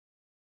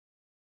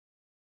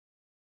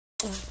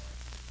Wait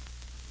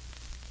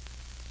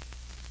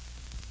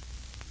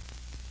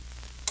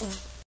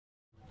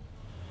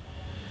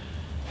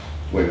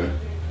a minute.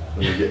 Let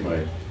me get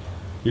my...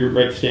 Your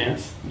right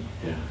stance?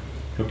 Yeah.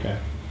 Okay.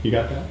 You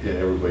got that? Yeah,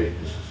 everybody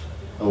is...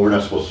 Oh, we're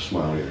not supposed to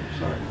smile either.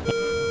 Sorry.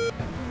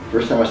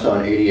 First time I saw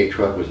an 88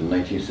 truck was in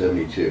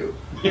 1972.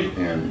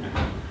 And...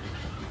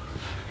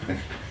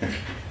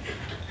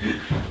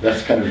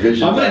 that's the kind of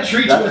visions. I'm going to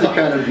treat you That's the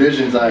kind of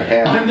visions I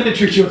have. I'm going to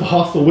treat you as a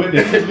hostile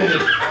witness in a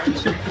minute.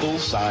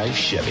 Full-size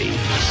Chevy.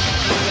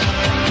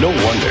 No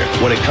wonder,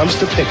 when it comes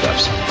to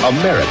pickups,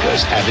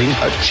 America's having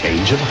a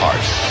change of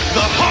heart.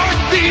 The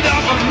heartbeat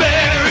of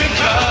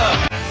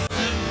America.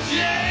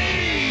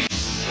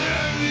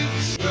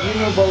 You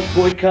know about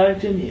Boyd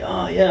Coddington?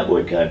 Oh yeah,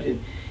 Boyd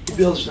Coddington. He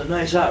builds some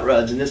nice hot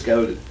rods, and this guy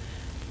would,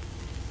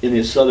 in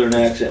his southern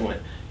accent,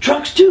 went,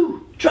 "Trucks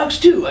too, trucks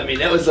too." I mean,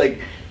 that was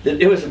like,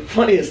 it was the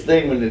funniest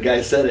thing when the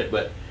guy said it.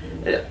 But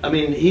I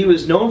mean, he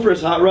was known for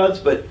his hot rods,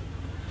 but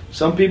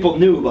some people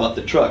knew about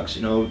the trucks,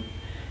 you know.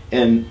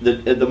 And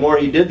the more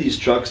he did these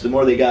trucks, the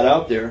more they got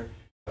out there.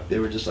 They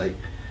were just like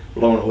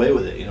blown away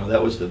with it. You know,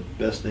 that was the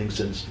best thing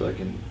since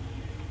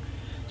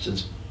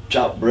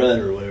chopped bread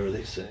or whatever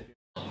they say.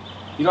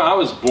 You know, I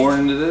was born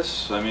into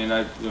this. I mean,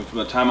 from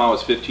the time I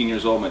was 15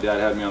 years old, my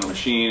dad had me on a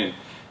machine, and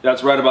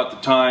that's right about the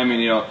time,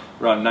 and you know,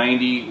 around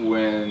 90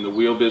 when the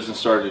wheel business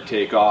started to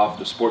take off,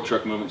 the sport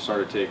truck movement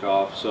started to take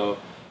off. So,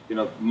 you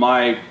know,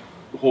 my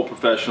whole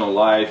professional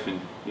life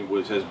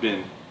has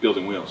been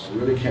building wheels. I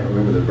really can't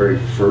remember the very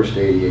first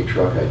 88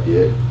 truck I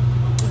did,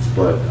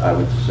 but I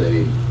would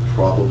say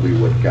probably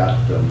what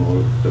got the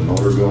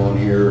motor going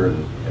here,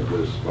 and it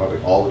was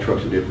probably all the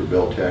trucks I did for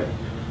Beltec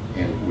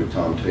and with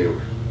Tom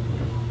Taylor.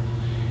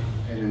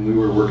 And we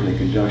were working in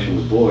conjunction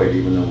with Boyd,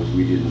 even though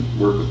we didn't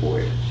work with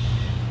Boyd.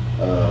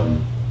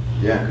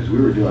 Yeah, because we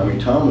were doing, I mean,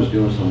 Tom was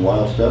doing some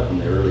wild stuff in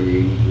the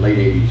late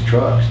 80s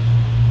trucks.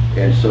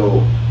 And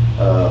so,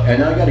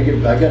 and I got to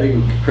give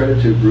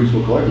credit to Bruce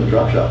McCoy from the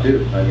Drop Shop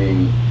too. I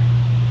mean,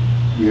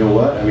 you know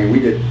what? I mean, we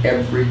did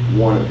every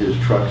one of his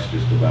trucks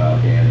just about,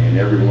 and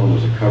every one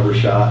was a cover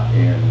shot,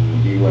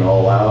 and he went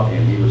all out,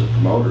 and he was a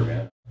promoter,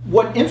 man.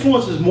 What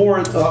influences more,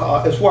 as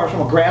far as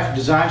from a graphic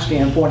design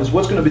standpoint, is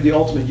what's going to be the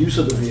ultimate use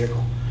of the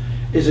vehicle.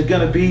 Is it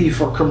going to be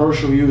for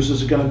commercial use?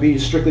 Is it going to be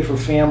strictly for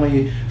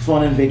family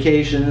fun and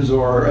vacations,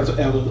 or as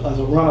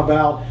a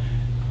runabout?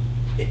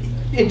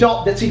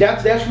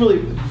 That's really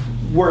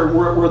where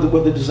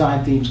the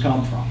design themes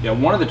come from. Yeah,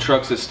 one of the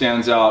trucks that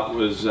stands out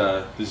was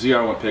the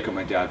ZR1 pickup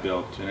my dad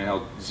built, and it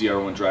had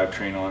ZR1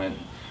 drivetrain on it.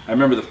 I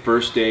remember the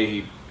first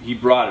day he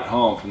brought it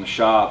home from the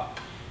shop,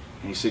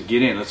 and he said,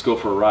 "Get in, let's go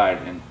for a ride."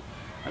 And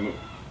I mean,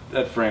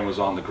 that frame was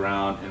on the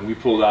ground, and we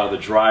pulled out of the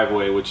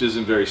driveway, which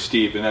isn't very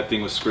steep, and that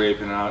thing was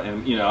scraping out.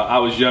 And you know, I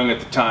was young at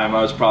the time;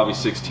 I was probably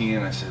 16,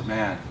 and I said,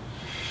 "Man."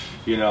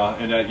 You know,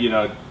 and you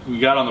know, we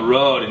got on the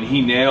road and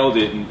he nailed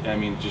it, and I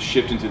mean, just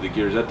shifting through the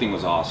gears. That thing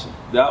was awesome.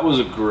 That was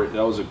a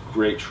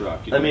great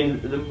truck. You know? I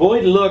mean, the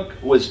Boyd look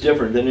was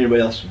different than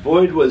anybody else.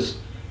 Boyd was,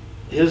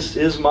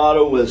 his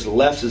motto was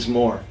less is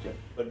more.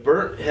 But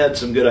Bert had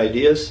some good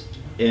ideas,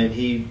 and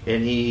he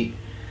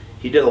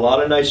did a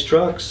lot of nice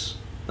trucks.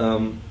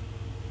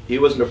 He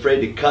wasn't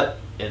afraid to cut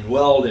and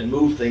weld and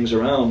move things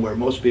around, where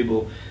most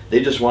people,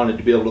 they just wanted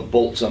to be able to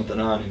bolt something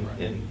on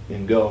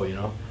and go, you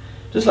know.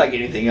 Just like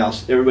anything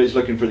else, everybody's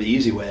looking for the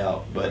easy way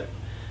out. But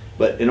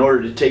in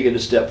order to take it a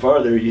step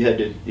farther, you had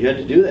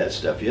to do that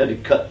stuff. You had to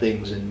cut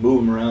things and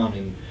move them around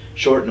and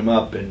shorten them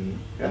up,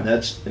 and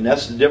that's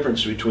the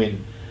difference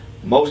between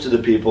most of the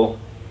people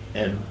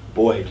and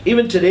Boyd.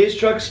 Even today's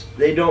trucks,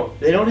 they don't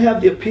have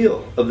the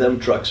appeal of them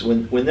trucks.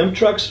 When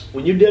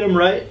you did them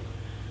right,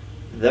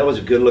 that was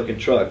a good looking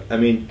truck. I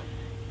mean,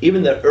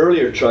 even the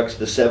earlier trucks,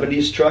 the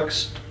 70s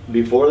trucks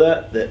before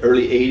that, the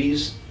early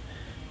 80s.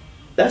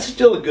 That's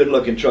still a good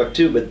looking truck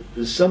too, but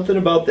there's something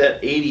about that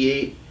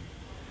 88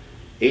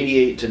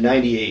 to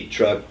 98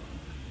 truck.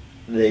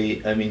 They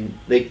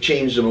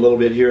changed them a little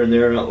bit here and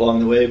there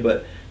along the way,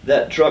 but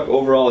that truck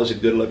overall is a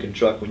good looking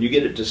truck. When you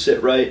get it to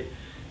sit right,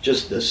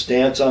 just the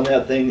stance on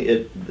that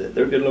thing,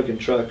 they're good looking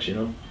trucks, you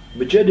know.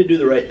 But you had to do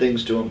the right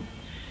things to them.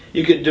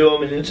 You could do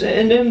them,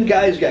 and then the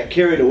guys got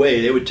carried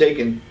away. They would take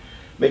and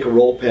make a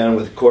roll pan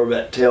with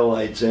Corvette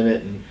taillights in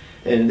it,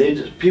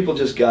 and people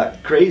just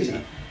got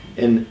crazy,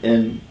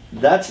 and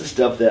that's the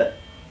stuff that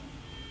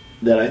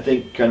I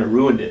think kind of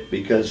ruined it,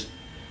 because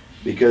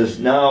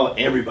now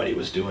everybody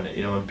was doing it,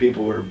 you know, and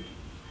people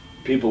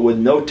with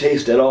no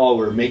taste at all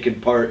were making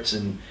parts,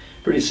 and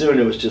pretty soon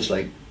it was just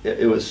like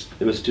it was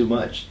too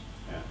much.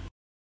 Yeah.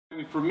 I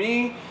mean, for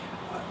me,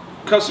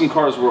 custom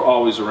cars were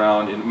always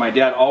around, and my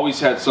dad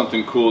always had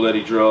something cool that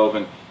he drove,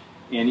 and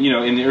you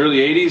know, in the early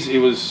 80s it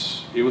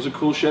was a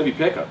cool Chevy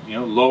pickup, you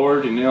know,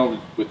 lowered, and you know,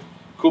 with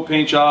cool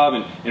paint job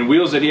and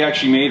wheels that he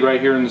actually made right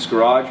here in this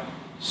garage.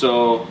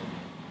 So,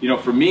 you know,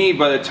 for me,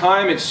 by the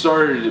time it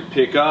started to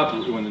pick up,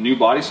 when the new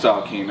body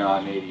style came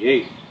out in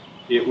 '88,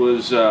 it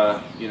was,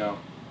 you know,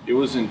 it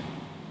was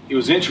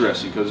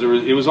interesting, because it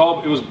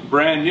was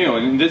brand new,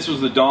 and this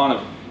was the dawn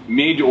of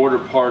made-to-order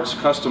parts,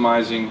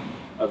 customizing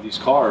of these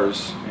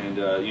cars, and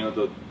you know,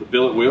 the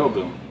billet wheel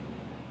boom.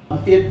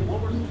 It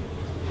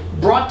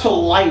brought to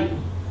light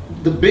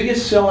the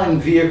biggest selling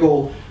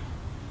vehicle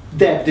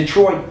that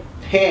Detroit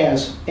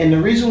has, and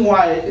the reason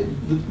why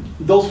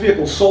those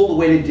vehicles sold the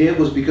way they did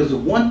was because the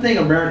one thing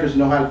Americans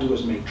know how to do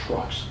is make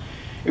trucks.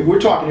 If we're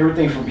talking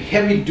everything from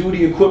heavy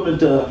duty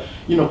equipment to,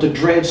 you know, to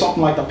dredge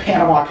something like the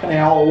Panama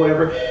Canal or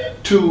whatever,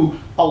 to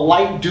a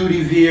light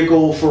duty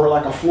vehicle for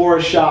like a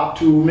florist shop,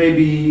 to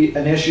maybe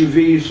an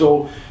SUV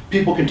so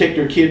people can take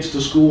their kids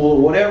to school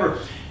or whatever.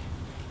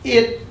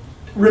 It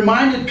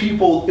reminded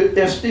people,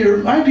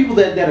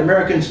 that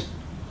Americans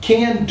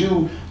can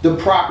do the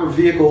proper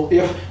vehicle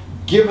if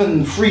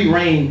given free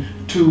rein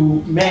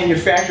to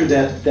manufacture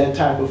that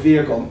type of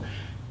vehicle.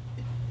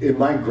 In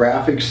my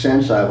graphic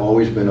sense, I've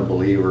always been a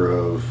believer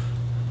of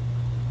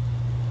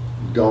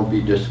don't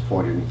be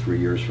disappointed in 3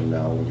 years from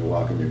now when you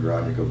walk in your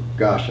garage and go,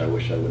 gosh, I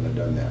wish I wouldn't have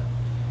done that.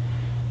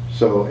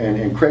 So,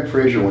 and Craig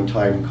Fraser one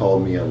time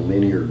called me a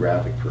linear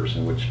graphic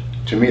person, which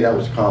to me that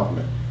was a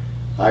compliment.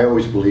 I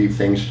always believed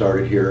things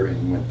started here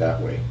and went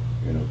that way,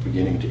 you know,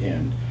 beginning to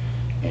end,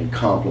 and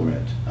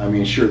compliment. I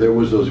mean, sure, there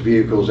was those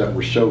vehicles that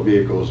were show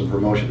vehicles and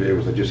promotion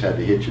vehicles that just had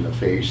to hit you in the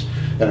face,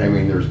 and I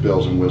mean, there's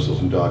bells and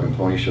whistles and dog and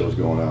pony shows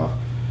going off.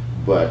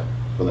 But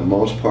for the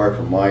most part,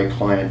 for my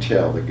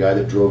clientele, the guy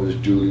that drove his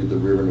dually to the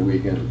river in the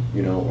weekend,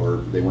 you know, or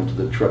they went to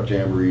the truck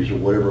jamborees or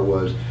whatever it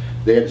was,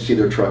 they had to see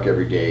their truck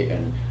every day.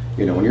 And,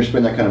 you know, when you're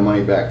spending that kind of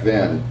money back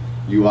then,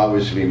 you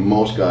obviously,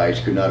 most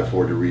guys could not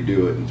afford to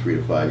redo it in 3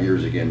 to 5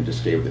 years again to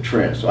stay with the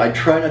trend. So I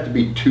try not to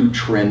be too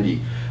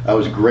trendy. I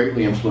was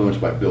greatly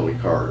influenced by Billy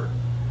Carter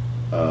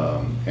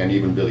and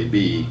even Billy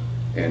B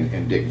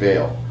and Dick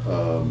Vale.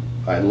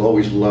 I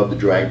always loved the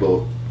drag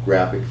boat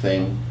graphic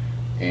thing,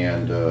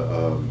 and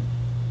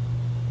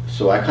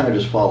so I kind of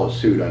just followed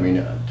suit. I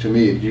mean, to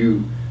me,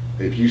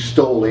 if you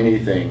stole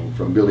anything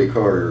from Billy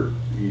Carter,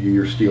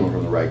 you're stealing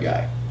from the right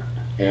guy.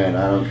 And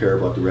I don't care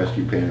about the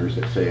rescue painters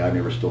that say I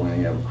never stole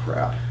any of them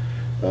crap.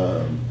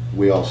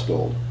 We all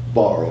stole,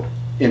 borrowed,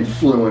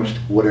 influenced,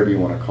 whatever you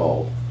want to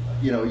call it.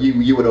 You know,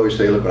 you would always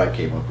say, look what I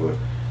came up with.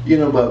 You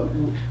know, but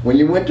when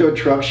you went to a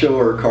truck show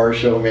or a car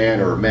show,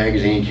 man, or a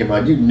magazine came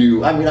out, you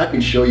knew. I mean, I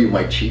can show you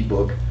my cheat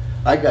book.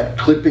 I got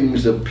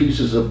clippings of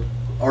pieces of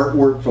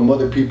artwork from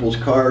other people's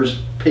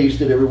cars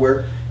pasted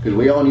everywhere, because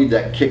we all need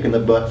that kick in the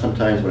butt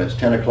sometimes when it's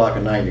 10 o'clock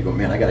at night and you go,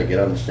 man, I got to get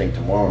on this thing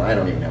tomorrow and I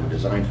don't even have a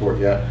design for it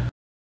yet.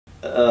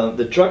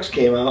 The trucks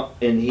came out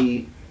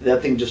and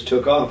that thing just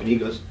took off, and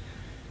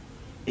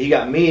he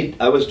got me.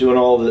 I was doing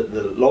all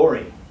the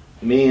lowering.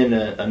 Me and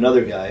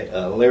another guy,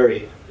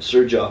 Larry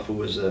Surjoff, who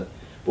was a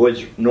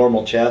Boyd's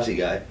normal chassis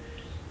guy.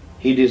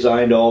 He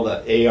designed all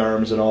the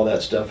A-arms and all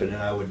that stuff, and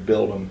I would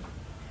build them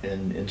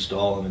and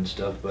install them and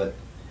stuff. But,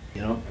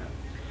 you know,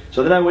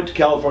 so then I went to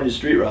California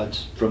Street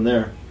Rods from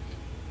there,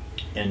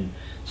 and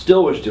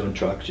still was doing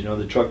trucks. You know,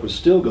 the truck was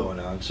still going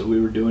on, so we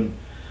were doing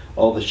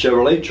all the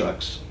Chevrolet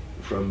trucks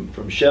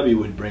from Chevy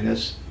would bring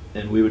us,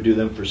 and we would do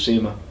them for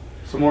SEMA.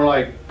 So more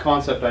like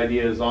concept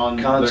ideas on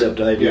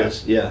concept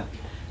ideas, yeah.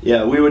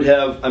 Yeah, we would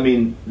have, I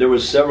mean, there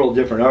was several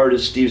different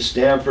artists, Steve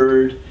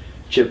Stanford,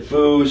 Chip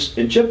Foose,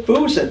 and Chip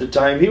Foose at the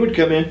time, he would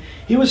come in,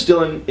 he was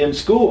still in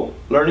school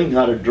learning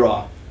how to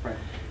draw. Right.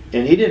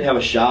 And he didn't have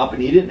a shop,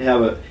 and he didn't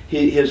have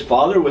his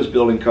father was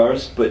building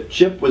cars, but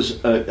Chip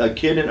was a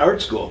kid in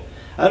art school.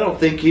 I don't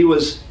think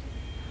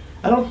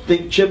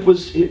Chip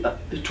was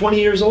 20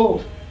 years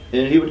old.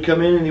 And he would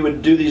come in and he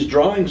would do these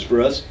drawings for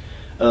us,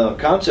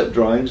 concept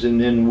drawings, and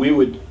then we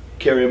would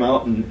carry them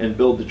out and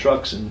build the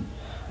trucks and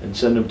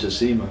send them to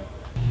SEMA.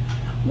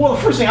 Well,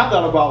 the first thing I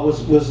thought about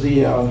was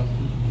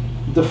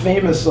the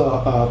famous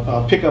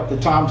pickup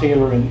that Tom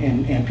Taylor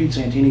and Pete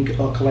Santini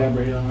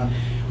collaborated on,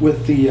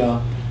 with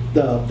the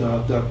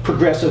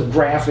progressive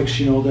graphics,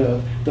 you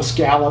know, the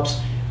scallops.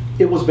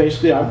 It was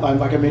basically,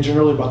 like I mentioned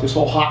earlier about this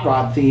whole hot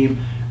rod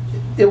theme.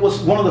 It was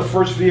one of the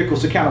first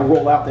vehicles to kind of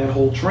roll out that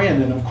whole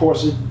trend, and of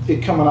course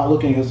it coming out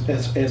looking as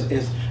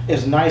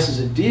nice as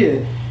it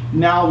did.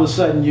 Now all of a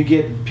sudden you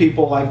get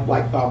people like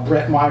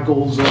Brett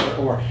Michaels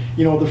or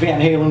you know, the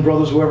Van Halen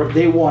brothers, whoever.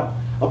 They want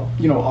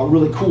a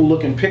really cool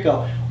looking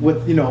pickup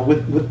with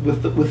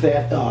with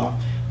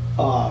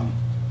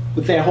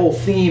that whole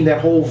theme,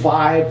 that whole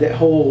vibe, that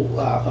whole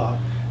I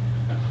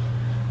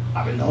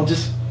don't know,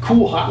 just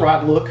cool hot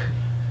rod look.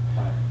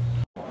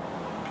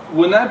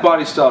 When that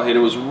body style hit, it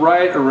was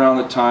right around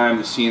the time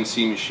the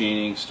CNC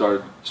machining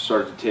started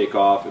to take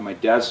off, and my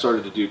dad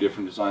started to do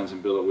different designs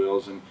in billet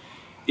wheels, and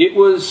it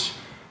was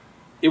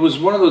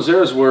one of those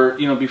eras where,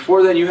 you know,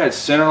 before then you had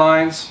center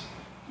lines,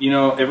 you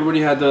know, everybody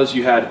had those.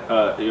 You had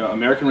you know,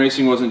 American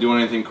Racing wasn't doing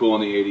anything cool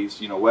in the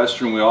 80s, you know,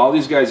 Western wheel, all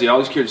these guys, they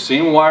always carried the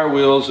same wire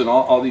wheels and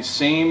all these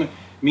same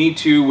Me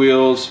Too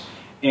wheels,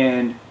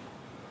 and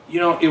you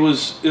know, it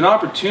was an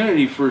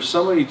opportunity for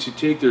somebody to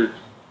take their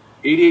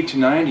 88 to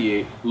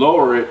 98,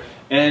 lower it,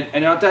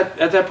 and at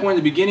that point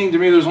in the beginning, to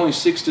me, there was only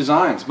 6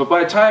 designs. But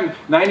by the time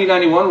 90,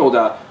 91 rolled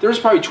out, there was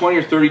probably 20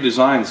 or 30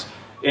 designs,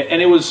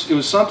 and it was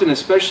something,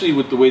 especially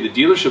with the way the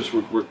dealerships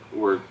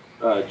were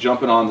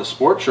jumping on the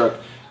sport truck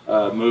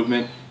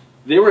movement.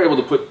 they were able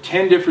to put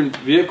 10 different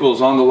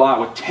vehicles on the lot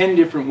with 10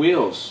 different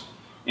wheels,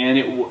 and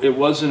it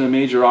wasn't a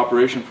major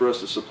operation for us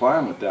to supply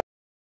them with that.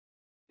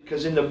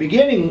 Because in the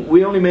beginning,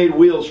 we only made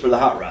wheels for the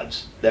hot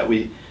rods that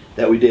we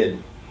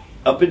did,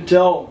 up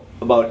until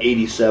about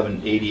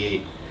 87,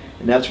 88.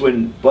 And that's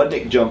when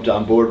Budnick jumped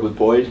on board with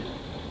Boyd,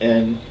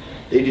 and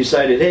they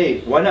decided, hey,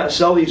 why not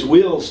sell these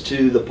wheels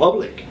to the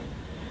public?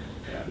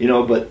 You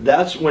know, but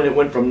that's when it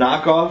went from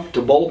knockoff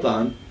to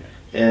bolt-on,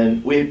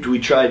 and we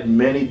tried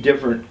many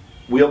different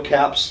wheel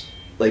caps,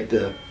 like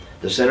the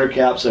center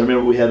caps. I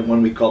remember we had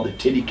one we called the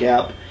titty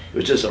cap. It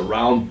was just a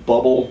round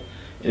bubble,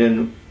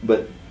 and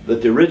but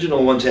the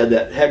original ones had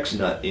that hex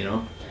nut, you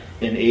know.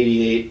 In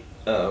 '88,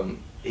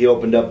 he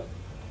opened up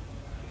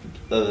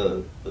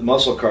the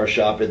muscle car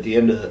shop at the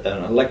end of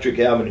an Electric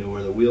Avenue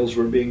where the wheels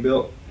were being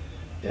built,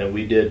 and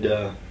we did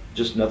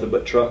just nothing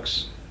but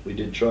trucks. We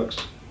did trucks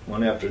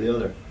one after the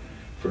other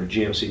for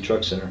GMC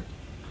Truck Center.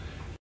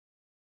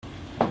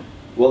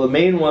 Well, the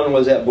main one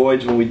was at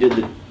Boyd's when we did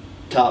the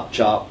top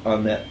chop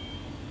on that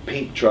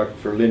pink truck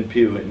for Lynn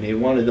Pugh, and they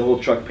wanted the whole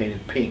truck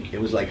painted pink.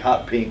 It was like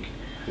hot pink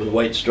with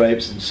white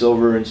stripes and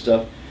silver and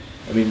stuff.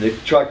 I mean, the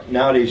truck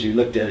nowadays, you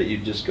looked at it,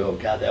 you'd just go,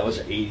 God, that was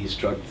an '80s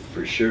truck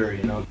for sure,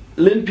 you know.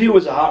 Lynn Pugh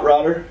was a hot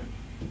rodder,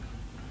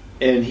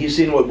 and he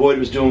seen what Boyd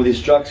was doing with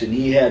these trucks, and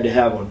he had to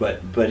have one,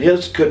 but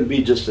his couldn't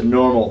be just a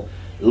normal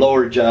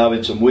lower job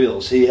and some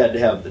wheels. He had to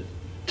have the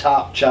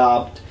top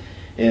chopped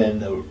and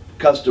the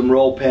custom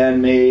roll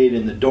pan made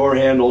and the door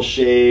handle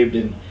shaved,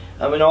 and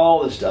I mean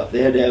all the stuff.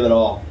 They had to have it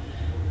all.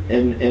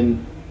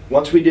 And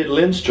once we did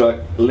Lynn's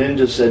truck, Lynn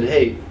just said,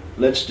 hey,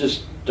 let's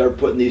just start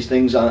putting these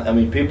things on. I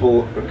mean,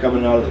 people are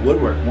coming out of the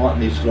woodwork wanting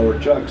these lower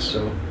trucks,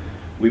 so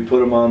we put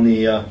them on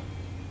the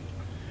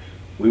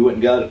we went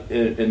and got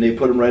it, and they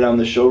put them right on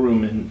the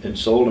showroom and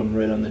sold them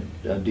right on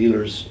the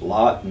dealer's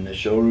lot and the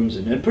showrooms,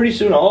 and then pretty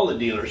soon all the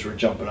dealers were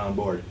jumping on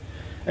board.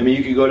 I mean,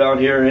 you could go down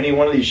here, any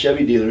one of these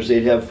Chevy dealers,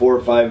 they'd have 4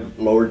 or 5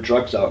 lowered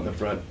trucks out in the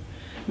front.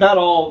 Not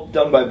all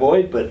done by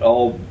Boyd, but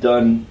all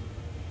done,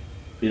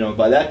 you know,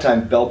 by that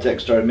time Beltec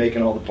started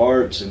making all the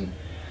parts.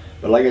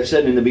 But like I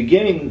said, in the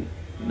beginning,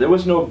 there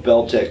was no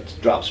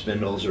Beltec drop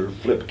spindles or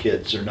flip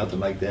kits or nothing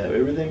like that.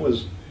 Everything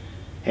was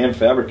hand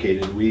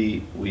fabricated.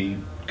 We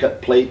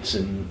cut plates,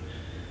 and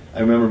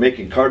I remember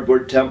making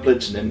cardboard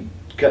templates and then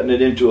cutting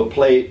it into a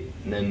plate,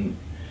 and then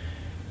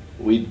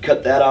we'd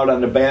cut that out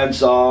on the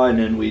bandsaw, and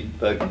then we'd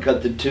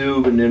cut the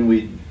tube, and then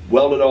we'd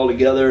weld it all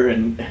together,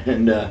 and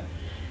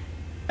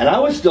I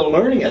was still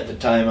learning at the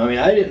time. I mean,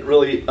 I didn't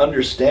really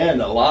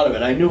understand a lot of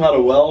it. I knew how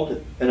to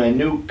weld, and I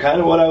knew kind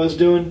of what I was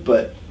doing,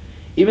 but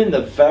even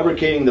the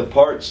fabricating the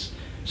parts,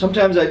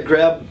 sometimes I'd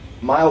grab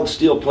mild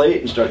steel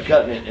plate and start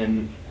cutting it,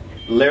 and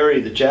Larry,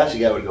 the chassis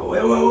guy, would go,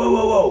 whoa, whoa, whoa,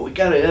 whoa, whoa, we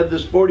gotta have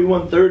this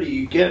 4130.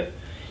 You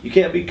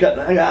can't be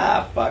cutting.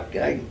 Fuck,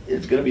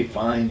 it's gonna be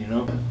fine, you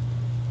know.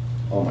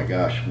 Oh my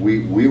gosh,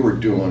 we were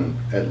doing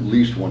at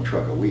least 1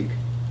 truck a week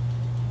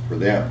for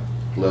them,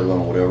 let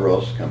alone whatever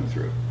else is coming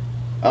through.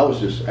 I was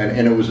just,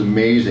 and it was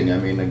amazing. I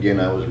mean, again,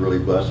 I was really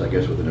blessed, I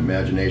guess, with an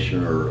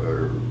imagination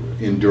or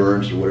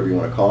endurance or whatever you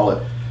want to call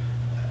it.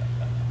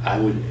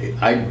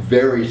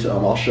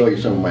 I'll show you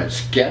some of my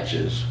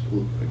sketches,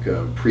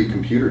 like,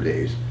 pre-computer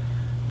days.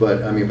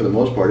 But I mean, for the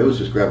most part, it was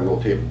just grab a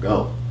roll tape and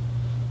go.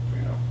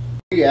 You know,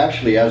 we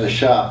actually, as a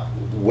shop,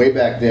 way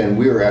back then,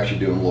 we were actually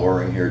doing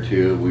lowering here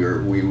too.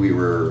 We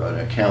were an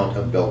account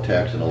of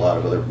Beltex and a lot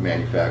of other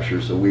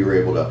manufacturers, so we were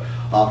able to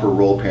offer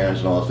roll pans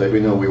and all that stuff,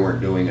 even though we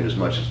weren't doing it as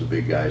much as the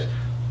big guys.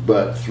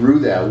 But through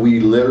that,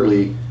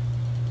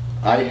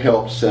 I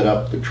helped set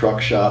up the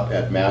truck shop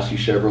at Massey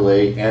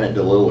Chevrolet and at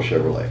DeLillo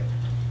Chevrolet.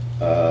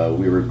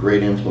 We were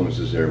great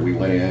influences there. We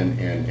went in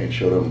and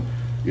showed them,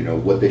 you know,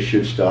 what they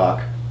should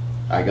stock.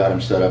 I got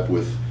them set up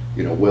with,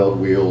 you know, weld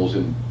wheels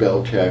and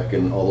Beltec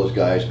and all those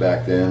guys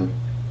back then.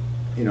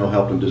 You know,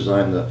 helped them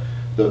design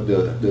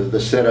the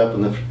setup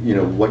and the, you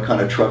know, what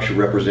kind of truck should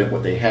represent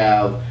what they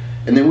have.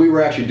 And then we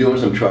were actually doing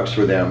some trucks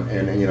for them,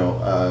 and you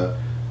know,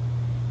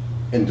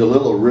 and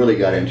DeLillo really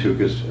got into it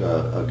because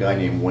a guy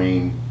named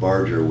Wayne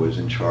Barger was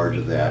in charge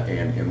of that,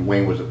 and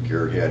Wayne was a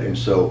gearhead, and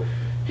so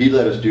he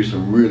let us do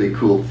some really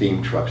cool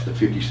theme trucks, the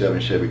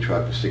 57 Chevy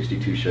truck, the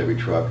 62 Chevy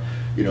truck,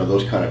 you know,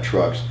 those kind of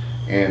trucks,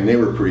 and they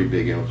were pretty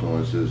big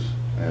influences.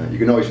 You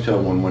can always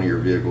tell when one of your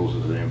vehicles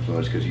is an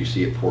influence because you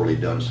see it poorly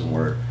done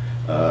somewhere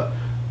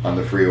on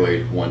the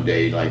freeway one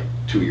day, like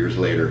 2 years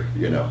later,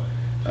 you know.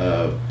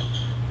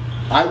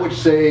 I would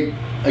say,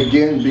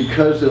 again,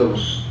 because of,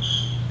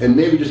 and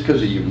maybe just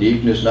because of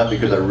uniqueness, not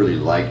because I really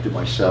liked it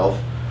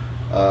myself,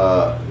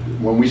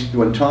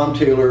 when Tom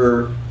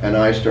Taylor and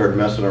I started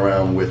messing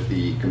around with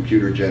the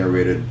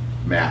computer-generated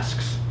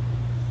masks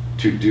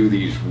to do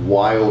these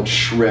wild,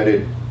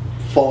 shredded,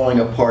 falling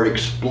apart,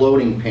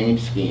 exploding paint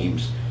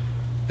schemes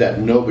that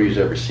nobody's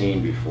ever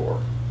seen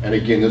before. And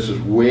again, this is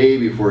way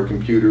before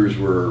computers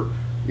were,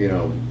 you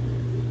know,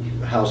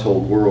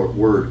 household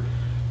word.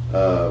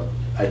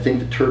 I think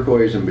the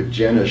turquoise and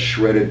magenta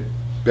shredded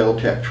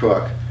Beltec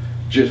truck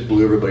just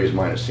blew everybody's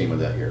mind at SEMA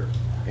that year.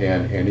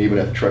 And even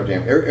at the truck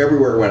jam,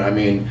 everywhere it went. I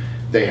mean,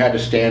 they had to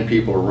stand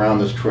people around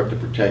this truck to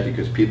protect it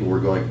because people were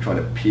trying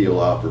to peel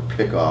off or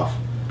pick off,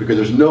 because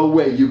there's no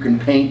way you can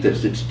paint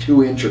this. It's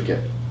too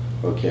intricate.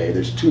 Okay,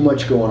 there's too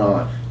much going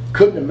on.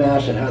 Couldn't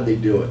imagine how they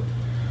do it.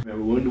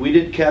 Remember when we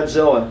did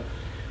Cadzilla,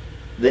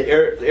 the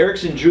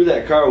Ericsson drew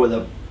that car with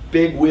a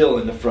big wheel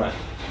in the front,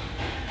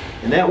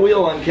 and that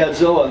wheel on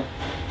Cadzilla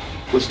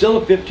was still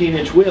a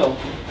 15-inch wheel,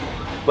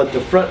 but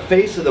the front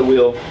face of the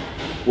wheel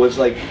was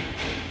like,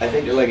 I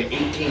think like an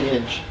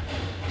 18-inch.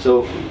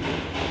 So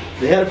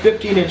they had a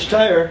 15-inch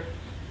tire,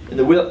 and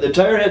the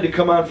tire had to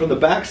come on from the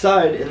back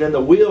side, and then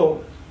the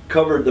wheel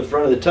covered the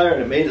front of the tire,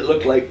 and it made it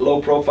look like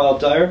low-profile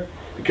tire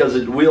because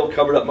the wheel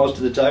covered up most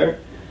of the tire.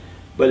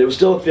 But it was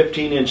still a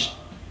 15-inch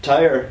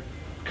tire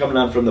coming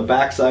on from the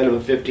back side of a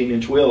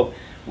 15-inch wheel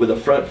with a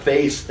front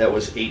face that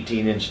was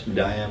 18-inch in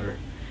diameter.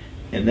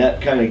 And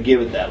that kind of gave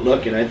it that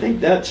look, and I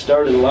think that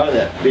started a lot of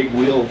that big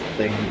wheel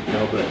thing, you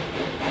know.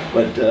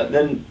 But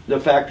then the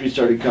factory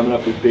started coming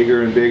up with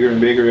bigger and bigger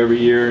and bigger every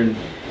year, and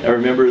I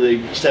remember the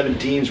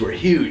 17s were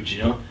huge,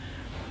 you know.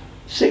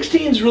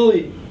 16s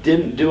really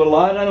didn't do a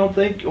lot, I don't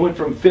think. It went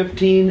from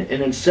 15,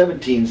 and then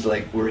 17s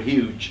like were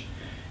huge,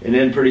 and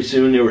then pretty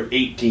soon there were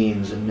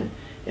 18s, and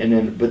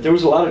then but there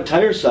was a lot of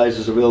tire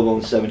sizes available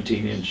in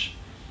 17-inch.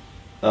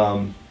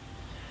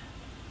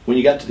 When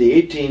you got to the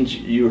 18s,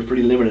 you were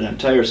pretty limited on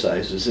tire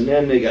sizes, and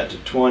then they got to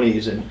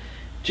 20s, and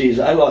geez,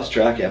 I lost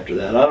track after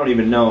that. I don't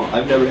even know.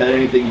 I've never had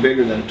anything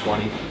bigger than a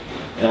 20,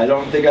 and I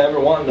don't think I ever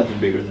wanted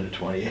nothing bigger than a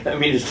 20. I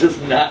mean, it's just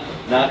not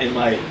in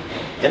my...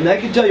 And I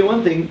can tell you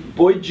one thing,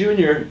 Boyd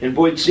Jr. and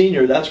Boyd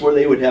Sr., that's where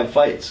they would have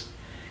fights.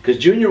 Because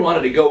Jr.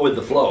 wanted to go with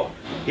the flow.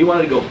 He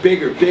wanted to go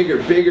bigger,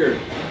 bigger, bigger,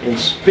 and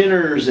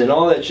spinners and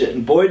all that shit,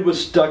 and Boyd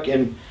was stuck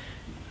in...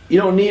 You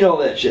don't need all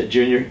that shit,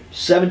 Junior.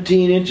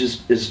 17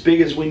 inches is as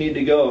big as we need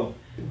to go.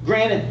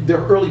 Granted, their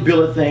early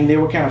billet thing, they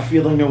were kind of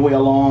feeling their way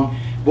along,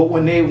 but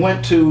when they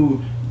went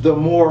to the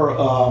more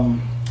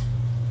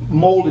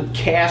molded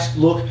cast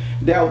look,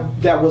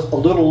 that was a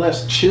little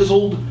less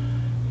chiseled,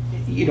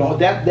 you know,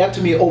 that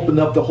to me opened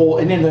up the whole,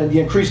 and then the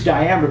increased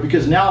diameter,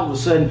 because now all of a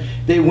sudden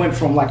they went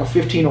from like a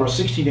 15 or a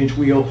 16-inch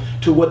wheel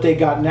to what they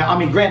got now. I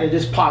mean, granted,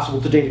 it's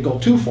possible today to go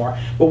too far,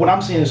 but what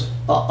I'm saying is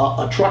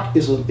a truck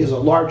is a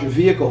larger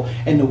vehicle,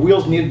 and the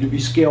wheels needed to be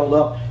scaled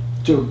up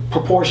to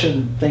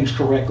proportion things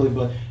correctly.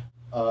 But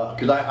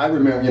because I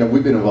remember, you know,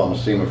 we've been involved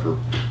in SEMA for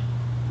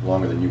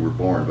longer than you were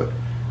born, but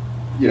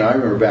you know, I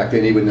remember back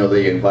then, even though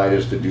they invited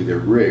us to do their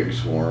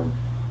rigs for them,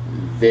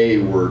 they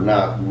were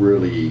not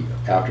really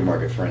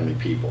aftermarket friendly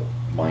people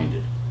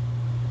minded.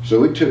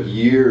 So it took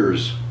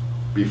years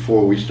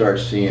before we start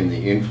seeing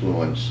the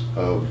influence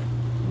of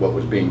what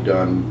was being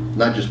done,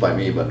 not just by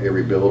me, but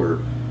every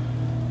builder,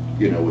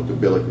 you know, with the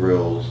billet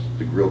grills,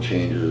 the grill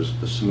changes,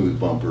 the smooth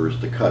bumpers,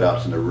 the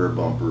cutouts in the rear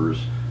bumpers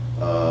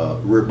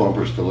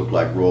to look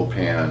like roll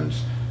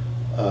pans,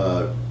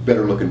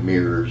 better looking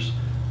mirrors,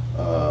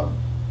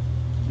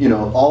 you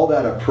know, all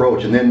that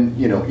approach. And then,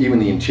 you know, even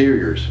the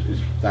interiors,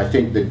 I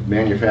think the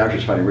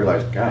manufacturers finally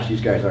realized, gosh, these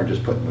guys aren't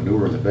just putting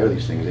manure in the bed of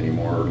these things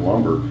anymore, or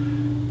lumber.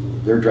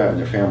 They're driving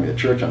their family to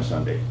church on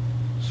Sunday.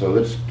 So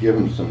let's give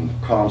them some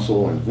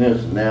console and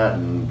this and that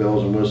and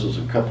bells and whistles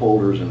and cup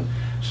holders. And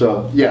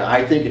so, yeah,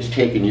 I think it's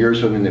taken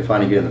years for them to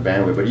finally get in the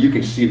bandwidth, but you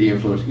can see the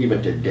influence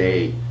even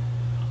today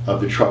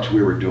of the trucks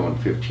we were doing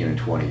 15 and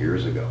 20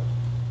 years ago.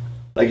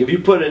 Like if you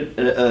put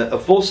a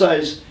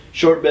full-size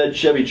short bed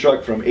Chevy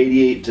truck from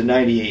 88 to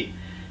 98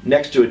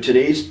 next to a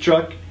today's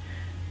truck,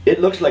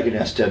 it looks like an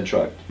S10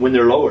 truck when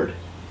they're lowered.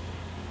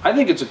 I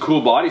think it's a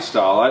cool body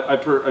style. I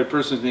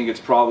personally think it's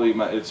probably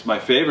my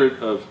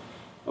favorite of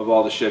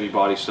all the Chevy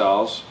body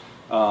styles.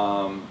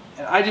 And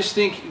I just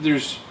think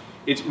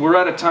we're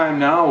at a time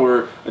now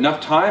where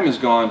enough time has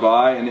gone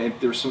by, and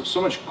there's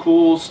so much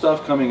cool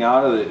stuff coming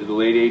out of the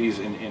late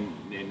 80s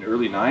and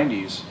early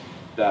 90s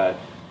that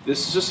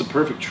this is just a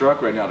perfect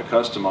truck right now to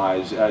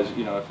customize, as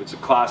you know, if it's a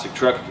classic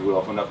truck, if you will,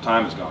 if enough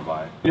time has gone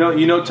by.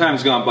 You know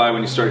time's gone by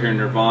when you start hearing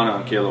Nirvana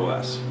on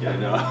KLOS, you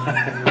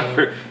know,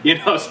 or, you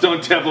know,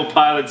 Stone Temple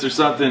Pilots or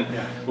something,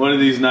 one of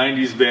these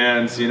 90s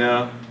bands, you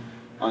know,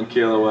 on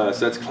KLOS.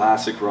 That's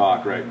classic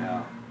rock right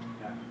now.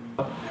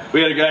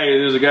 We had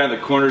there's a guy in the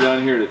corner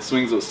down here that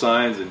swings those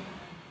signs, and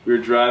we were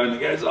driving, the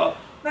guy's all,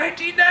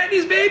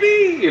 1990s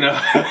baby, you know.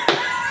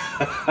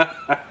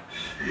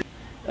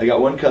 I got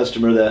one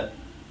customer that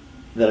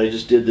I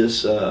just did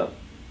this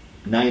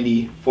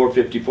 90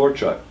 454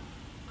 truck,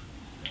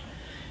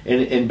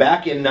 and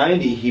back in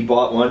 90 he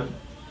bought one,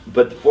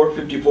 but the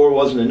 454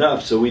 wasn't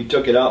enough, so we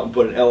took it out and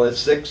put an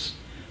LS6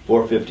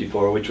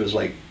 454, which was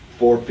like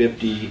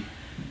 450,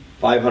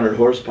 500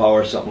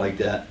 horsepower or something like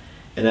that,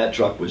 and that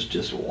truck was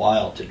just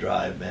wild to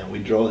drive, man. We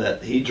drove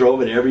that, he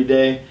drove it every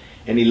day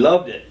and he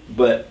loved it,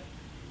 but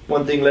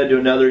one thing led to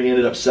another. He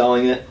ended up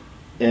selling it,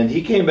 and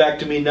he came back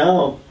to me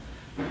now,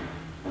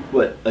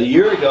 what, a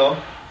year ago,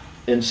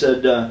 and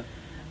said,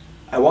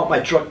 I want my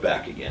truck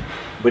back again.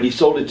 But he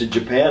sold it to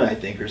Japan, I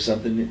think, or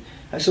something.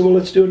 I said, well,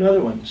 let's do another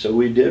one. So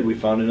we did. We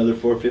found another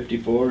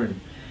 454, and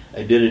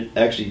I did it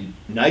actually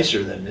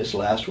nicer than this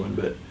last one.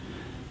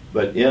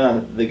 But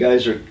yeah, the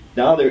guys are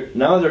now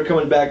they're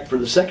coming back for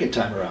the second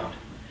time around.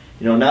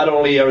 You know, not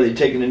only are they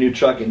taking a new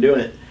truck and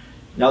doing it,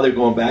 now they're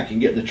going back and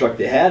getting the truck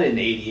they had in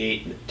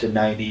 '88 to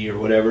 '90 or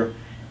whatever,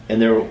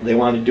 and they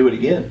want to do it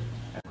again.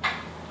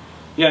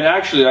 Yeah, and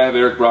actually I have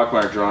Eric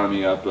Brockmeyer drawing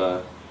me up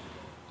a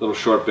little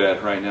short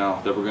bed right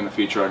now that we're going to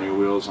feature our new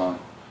wheels on.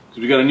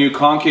 So we got a new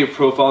concave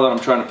profile that I'm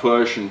trying to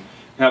push, and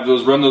have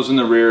those, run those in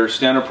the rear,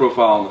 standard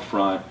profile in the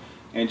front,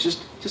 and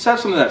just have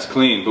something that's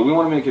clean. But we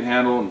want to make it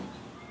handle, and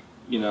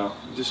you know,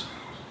 just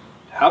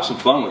have some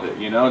fun with it.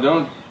 You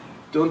know,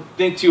 don't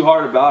think too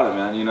hard about it,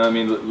 man. You know what I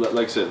mean?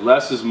 Like I said,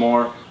 less is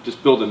more.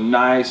 Just build a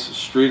nice,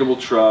 streetable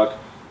truck,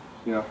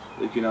 you know,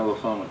 that you can have a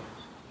little fun with.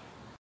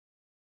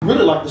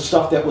 Really like the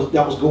stuff that was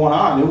going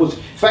on. It was,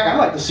 in fact, I'd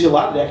like to see a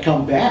lot of that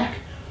come back.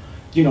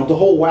 You know, the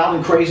whole wild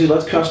and crazy,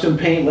 let's custom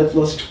paint,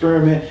 let's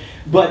experiment.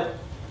 But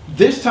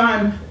this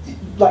time,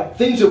 like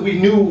things that we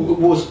knew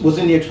was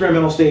in the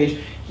experimental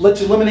stage,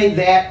 let's eliminate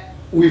that.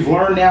 We've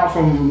learned now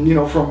from, you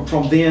know,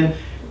 from then,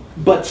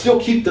 but still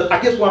keep the,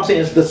 I guess what I'm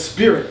saying is the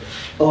spirit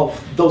of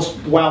those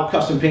wild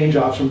custom paint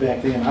jobs from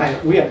back then.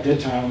 We had a good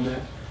time on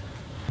that.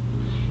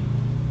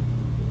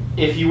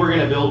 If you were going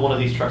to build one of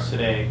these trucks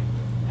today,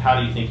 how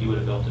do you think you would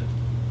have built it?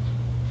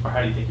 Or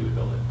how do you think you would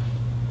build it?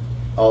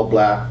 All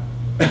black.